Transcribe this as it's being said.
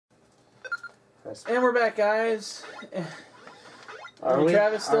And we're back, guys. Are we?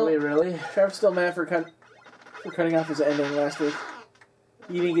 Travis still, Are we really? Travis still mad for cutting off his ending last week.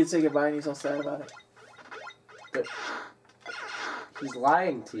 He didn't get to say goodbye and he's all sad about it. But he's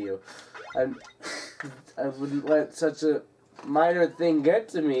lying to you. I wouldn't let such a minor thing get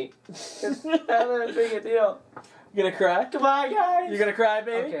to me. It's not that big a deal. You gonna cry? Goodbye, guys. You gonna cry,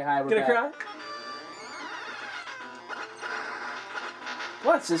 baby? Okay, hi, we're gonna back. cry?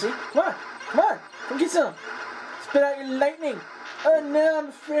 Come on, sissy. Come on. Come on. Come get some. Spit out your lightning. Oh no, I'm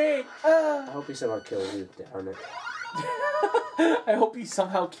afraid. I hope he somehow kills you. Darn it. I hope he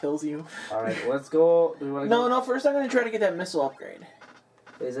somehow kills you. Alright, let's go. Do we want to go? No, first I'm gonna try to get that missile upgrade.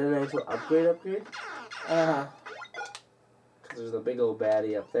 Is it an actual upgrade? I don't know. Because there's a big old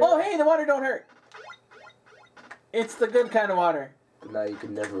baddie up there. Oh, hey, the water don't hurt. It's the good kind of water. But now you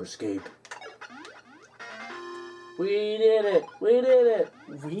can never escape. We did it! We did it!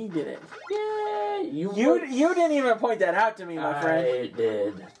 We did it. Yay! You didn't even point that out to me, my friend. I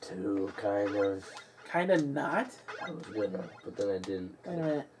did too, kind of. Kinda not? I was gonna, but then I didn't. Wait a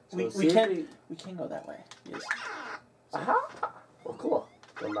minute. So we can go that way. Yes. Aha! Well, cool.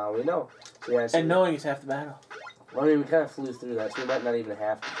 Well, now we know. So, yeah, and knowing is half the battle. Well, I mean, we kind of flew through that, so we might not even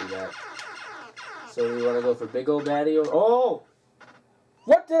have to do that. So, do we want to go for big old baddie or... Oh!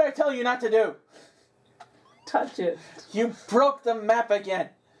 What did I tell you not to do? Touch it. You broke the map again.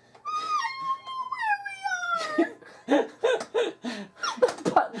 Button.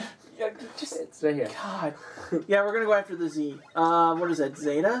 It's right here. God. Yeah, we're gonna go after the Z. What is that?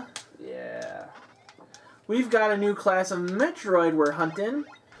 Zeta? Yeah. We've got a new class of Metroid we're hunting.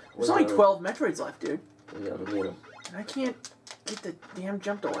 There's only 12 Metroids left, dude. We gotta get him. And I can't get the damn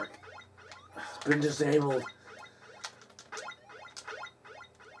jump to work. It's been disabled.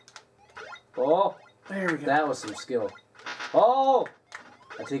 Oh! There we go. That was some skill. Oh!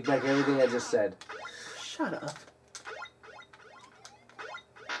 I take back everything I just said. Shut up.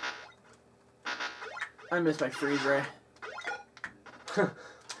 I missed my freeze ray. Oh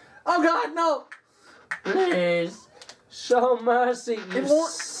God, no! Please, show mercy.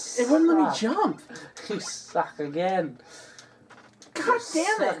 It wouldn't let me jump. You suck again. God damn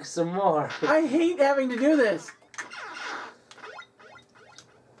suck it! Some more. I hate having to do this.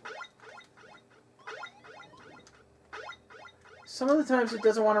 Some of the times it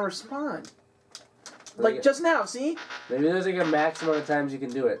doesn't want to respond. Like just now, see? Maybe there's like a maximum of times you can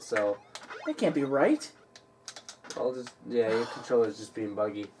do it, so... That can't be right. I'll just... Yeah, your controller's just being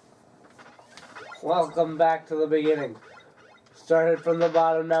buggy. Welcome back to the beginning. Started from the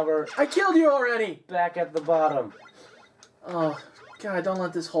bottom, now we're... I killed you already! Back at the bottom. Oh, God, don't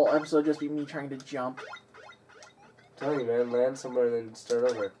let this whole episode just be me trying to jump. I'm telling you, man, land somewhere and then start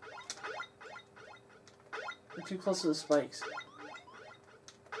over. You're too close to the spikes.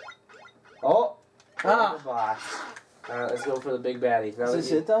 Oh! Ah! The boss. Alright, let's go for the big baddie. Now Is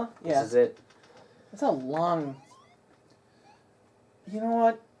this it, though? Yeah. This is it. That's a long... You know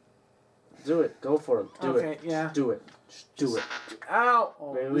what? Do it. Go for him. Do it. Okay, yeah. Just do it. Just do it. Ow!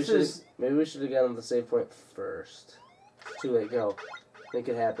 Oh, Maybe we should have gotten the save point first. It's too late. Go. Make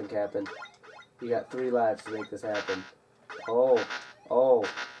it happen, Captain. You got 3 lives to make this happen. Oh. Oh.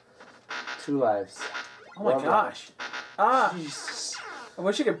 2 lives. Oh my gosh. Ah! Jesus. I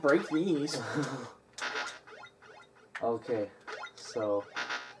wish I could break these. Okay. So...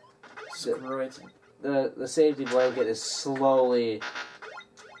 Screw it. The safety blanket is slowly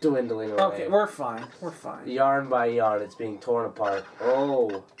dwindling away. Okay, we're fine. We're fine. Yarn by yarn, it's being torn apart.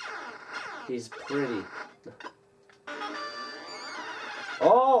 Oh. He's pretty.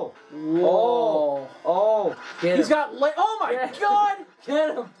 Oh! Whoa. Oh! Get him. He's got oh my God!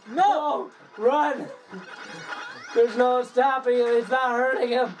 Get him! No! Run! There's no stopping him. It's not hurting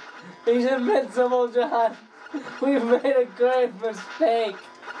him. He's invincible, John. We've made a grave mistake.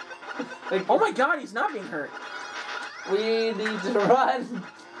 Like, oh my God, he's not being hurt. We need to run.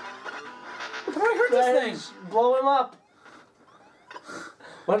 How do I hurt this thing? Blow him up.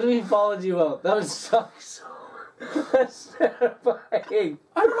 What if he followed you out? That would suck so. That's terrifying.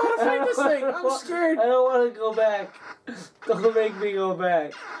 I don't know how to fight this thing. I'm scared. I don't want to go back. Don't make me go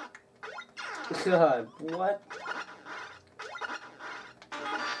back. God, what?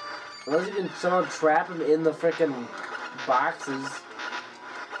 Unless you can somehow trap him in the frickin' boxes.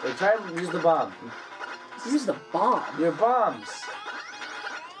 Like, try and use the bomb. Use the bomb? Your bombs.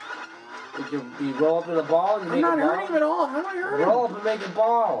 Like you roll up in a ball and you make a ball. I'm not hurting him at all. How am I hurting him? Roll up and make a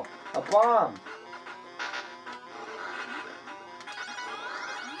ball. A bomb.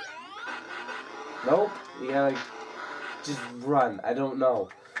 Nope. You gotta just run. I don't know.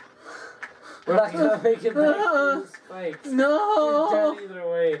 We're not gonna make it back to the spikes. No. You're dead either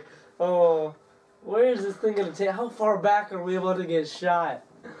way. Oh. Where is this thing gonna take? How far back are we about to get shot?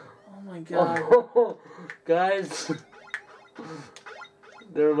 Oh my god. Oh, guys,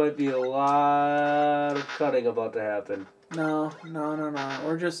 there might be a lot of cutting about to happen. No.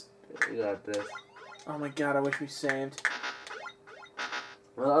 We're just... You got this. Oh my god, I wish we saved.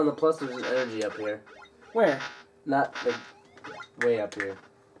 Well, on the plus, there's an energy up here. Where? Not, like, way up here.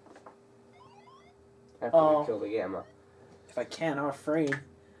 After we kill the gamma. If I can, I'm afraid.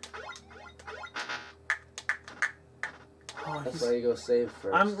 Oh, That's why you go save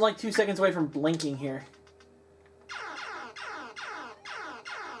first. I'm like 2 seconds away from blinking here.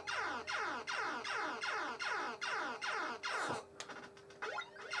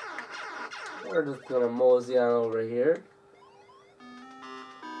 We're just gonna mosey on over here.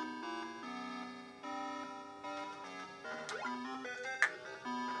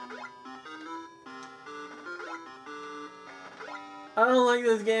 I don't like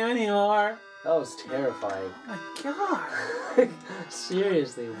this game anymore. That was terrifying. Oh my god.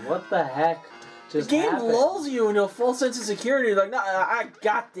 Seriously, what the heck just The game happened? lulls you into a false sense of security. You're like, no, I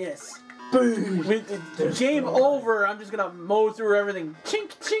got this. Boom. Game over. I'm just gonna mow through everything.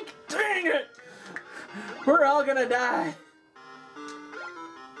 Chink, chink. Dang it. We're all gonna die. Is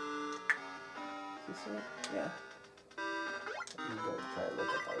this it? Yeah. I'm gonna try and look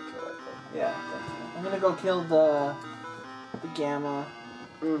up how to kill that thing. Yeah. I'm gonna go kill the gamma.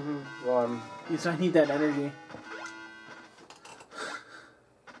 Well, Because I need that energy.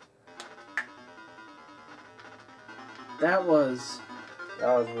 That was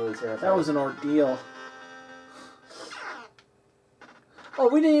really terrifying. That was an ordeal. Oh,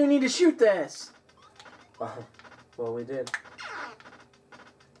 we didn't even need to shoot this. Well, we did.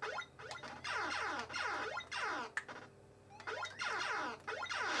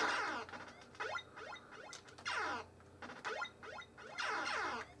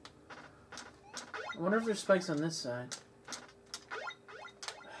 I wonder if there's spikes on this side.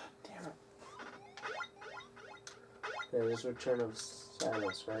 Damn it. Yeah, there's Return of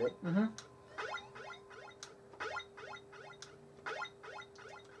Samus, right? Mm-hmm.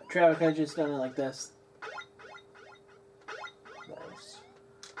 Travis could have just done it like this. Nice.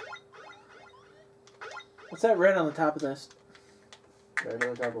 What's that red on the top of this? Right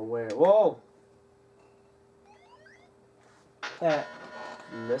on top of where? Whoa! That.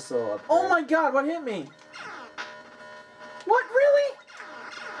 Missile up there. Oh my god, what hit me? What, really?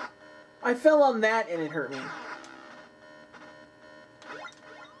 I fell on that and it hurt me.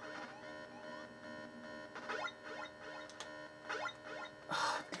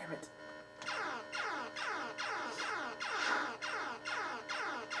 Oh, damn it.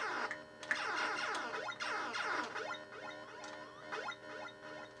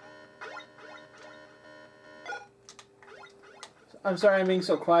 I'm sorry I'm being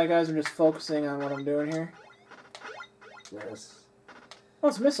so quiet, guys. I'm just focusing on what I'm doing here. Yes. Oh,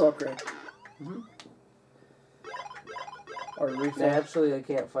 it's a missile upgrade. Mm-hmm. Or refill. Naturally, I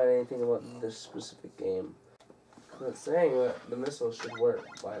can't find anything about this specific game. It's saying that the missile should work,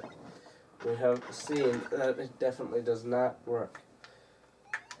 but we have seen that it definitely does not work.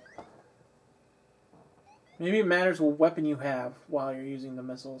 Maybe it matters what weapon you have while you're using the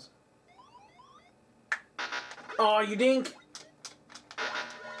missiles. Oh, you dink!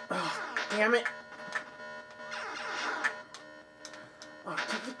 Oh, damn it! Oh,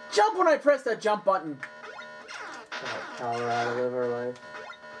 jump when I press that jump button! Oh, Colorado, live our life.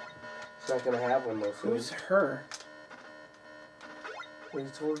 It's not gonna have one though. Who's her? You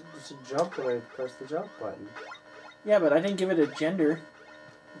told it to jump when I pressed the jump button. Yeah, but I didn't give it a gender.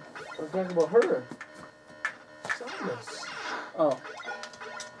 I'm talking about her. Samus. Oh.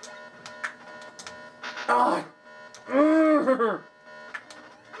 Ah! Oh.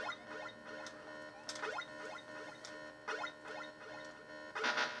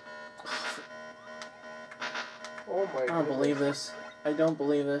 Oh my god. I don't believe this. I don't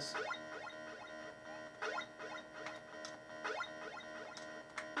believe this.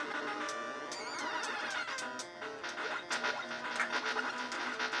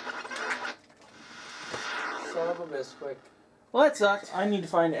 Son of a bisquick. Well, that sucked. I need to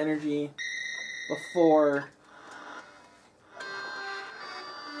find energy before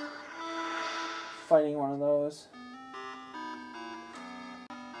fighting one of those.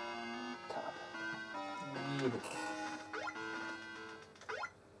 Top. Need.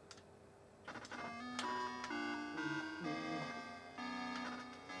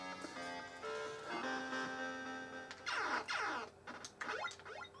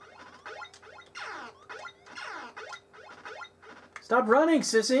 Stop running,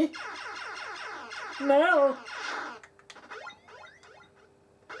 sissy! No!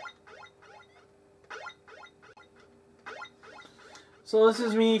 So this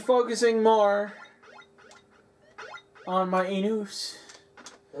is me focusing more on my anus.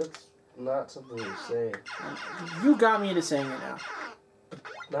 That's not something you say. You got me into saying it now.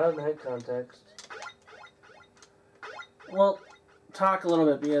 Not in that context. Well, talk a little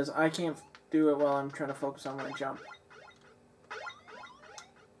bit because I can't do it while I'm trying to focus on my jump.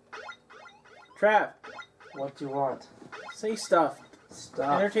 Trav, What do you want? say stuff.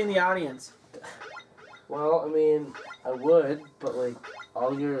 Stop. Entertain the audience. Well, I mean, I would, but like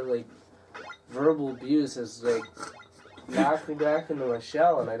all your like verbal abuse has like knocked me back into my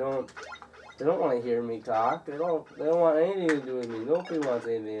shell, and I don't. They don't want to hear me talk. They don't want anything to do with me. Nobody wants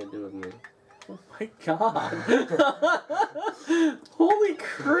anything to do with me. Oh my god. Holy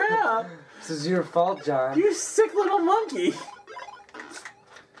crap. This is your fault, John. You sick little monkey.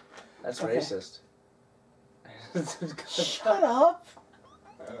 That's Okay. racist. Shut up.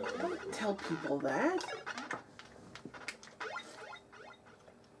 Don't tell people that.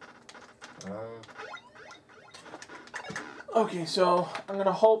 Okay, so I'm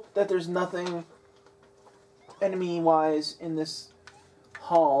gonna hope that there's nothing enemy-wise in this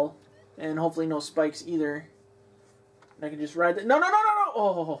hall, and hopefully no spikes either. And I can just ride the— No!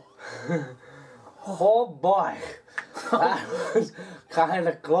 Oh! Oh boy, that was kind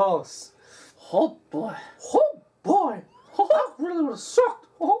of close. Oh boy! Oh boy, that really would have sucked.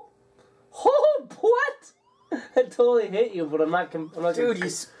 Oh, what? I totally hit you, but I'm not. Dude, you.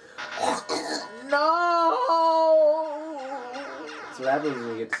 No! That's what happens when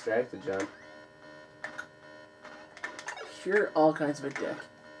you get distracted, John. You're all kinds of a dick.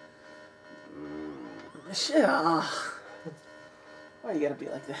 Shit. Why you gotta be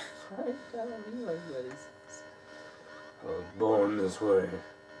like that? I was born this way.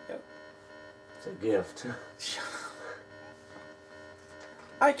 Yep. It's a gift. Shut up.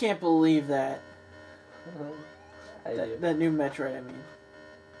 I can't believe that. I do. That new Metroid, I mean.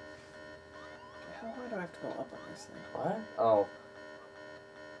 Why do I have to go up on this thing? What? Oh.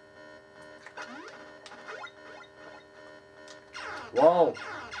 Whoa!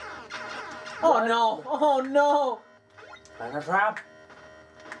 Oh no! Oh no! Like a trap!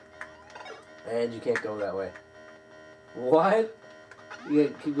 And you can't go that way. What? You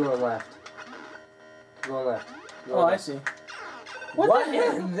gotta keep going left. Keep going left. Keep going Oh, I left. see. What the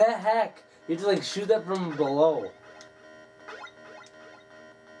heck? in the heck? You have to like shoot that from below.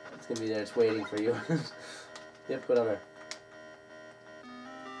 It's gonna be there, it's waiting for you. Yep, put on there.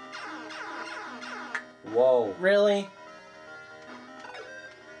 Whoa. Really?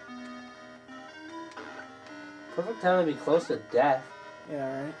 Perfect time to be close to death.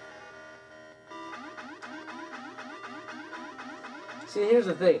 Yeah, right. See, here's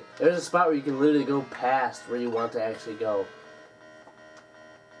the thing. There's a spot where you can literally go past where you want to actually go.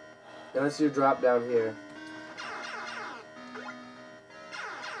 Unless you drop down here.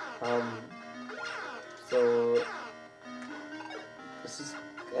 So this is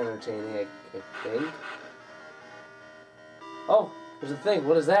entertaining, I think. Oh, there's a thing.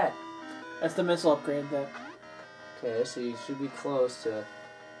 What is that? That's the missile upgrade that... Okay, so you should be close to...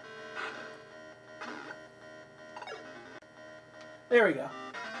 There we go.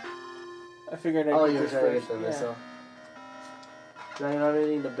 I figured I'd Oh, get you were this trying to first. get the Yeah. missile. Now you're not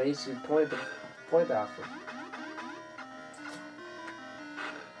needing to base your point off of.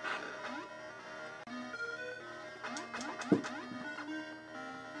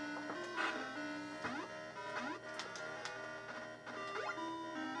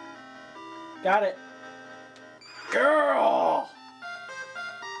 Got it. Girl!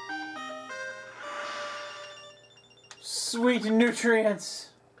 Sweet nutrients.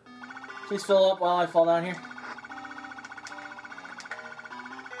 Please fill up while I fall down here.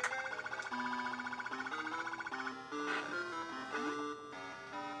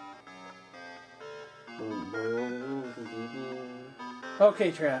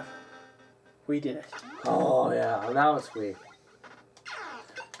 Okay, Trav. We did it. Oh yeah, well, now it's we.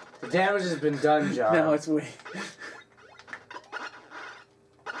 The damage has been done, John. Now it's we. I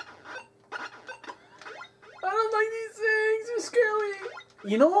don't like these things. They're scary.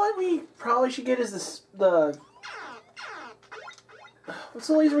 You know what we probably should get is this, the... What's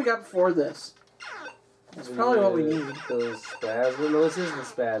the laser we got before this? That's probably what we need. The spazzer? No, this is the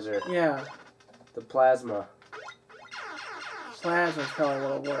spazzer. Yeah. The plasma. Plasma's probably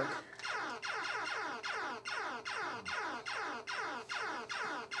what'll work.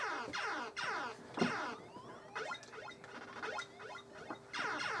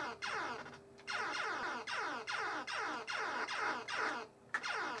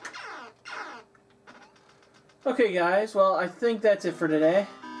 Okay, guys. Well, I think that's it for today.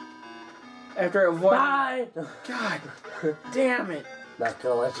 After avoiding... Bye! God damn it. Not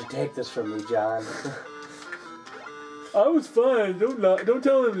gonna let you take this from me, John. I was fine. Don't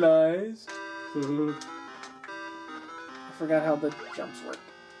tell him lies. I forgot how the jumps work.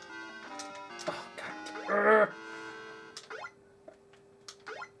 Oh God.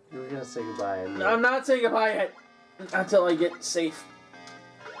 You were gonna say goodbye. And I'm not saying goodbye yet until I get safe.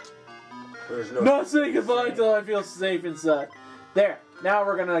 There's no. Not saying goodbye until I feel safe inside. There. Now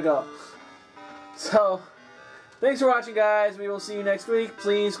we're gonna go. So, thanks for watching, guys. We will see you next week.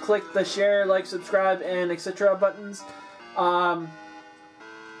 Please click the share, like, subscribe, and etc. buttons.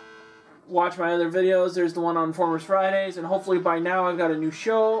 Watch my other videos. There's the one on Informers Fridays, and hopefully by now I've got a new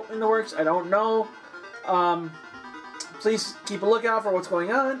show in the works. I don't know. Please keep a lookout for what's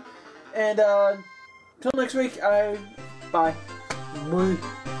going on. And until next week, bye. Bye.